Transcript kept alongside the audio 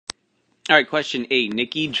All right, question 8.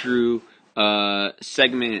 Nikki drew a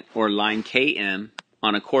segment or line KM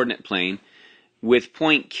on a coordinate plane with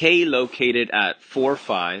point K located at 4,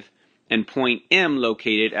 5 and point M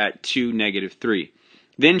located at 2, -3.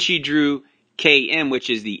 Then she drew KM, which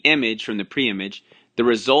is the image from the pre-image. The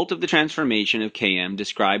result of the transformation of KM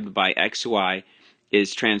described by XY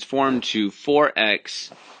is transformed to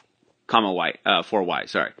 4x, comma y, 4y,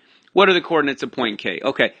 sorry. What are the coordinates of point K?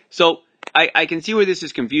 Okay, so I can see where this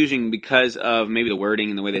is confusing because of maybe the wording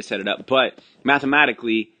and the way they set it up, but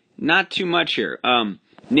mathematically, not too much here.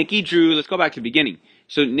 Nikki drew, let's go back to the beginning.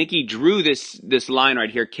 So Nikki drew this line right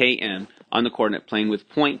here, KM, on the coordinate plane with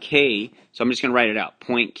point K, so I'm just going to write it out.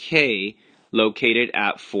 Point K located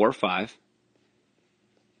at 4, 5,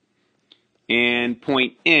 and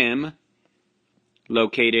point M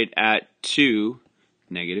located at 2,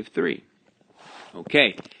 -3.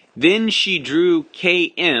 Okay, then she drew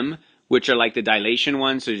KM, which are like the dilation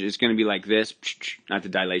ones, so it's going to be like this, not the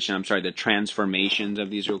dilation, I'm sorry, the transformations of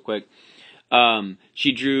these real quick.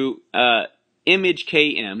 She drew image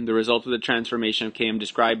KM, the result of the transformation of KM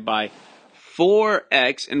described by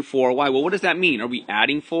 4x and 4y. Well, what does that mean? Are we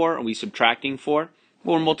adding 4? Are we subtracting 4?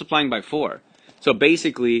 Well, we're multiplying by 4. So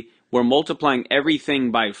basically, we're multiplying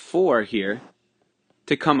everything by 4 here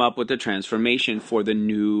to come up with the transformation for the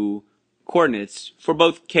new coordinates for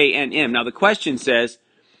both K and M. Now the question says,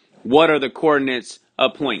 what are the coordinates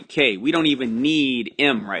of point K? We don't even need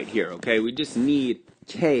M right here, okay? We just need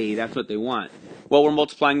K. That's what they want. Well, we're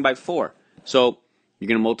multiplying by 4. So you're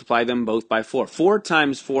going to multiply them both by 4. 4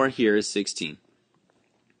 times 4 here is 16.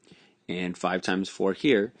 And 5 times 4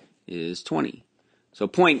 here is 20. So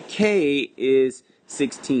point K is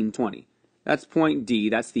 1620. That's point D.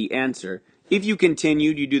 That's the answer. If you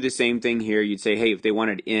continued, you do the same thing here. You'd say, hey, if they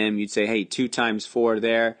wanted M, you'd say, hey, 2 times 4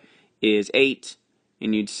 there is 8.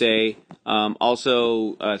 And you'd say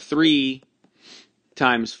also 3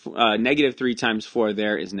 times, -3 times 4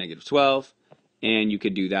 there is -12. And you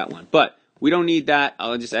could do that one. But we don't need that.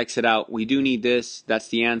 I'll just exit out. We do need this. That's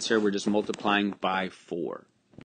the answer. We're just multiplying by 4.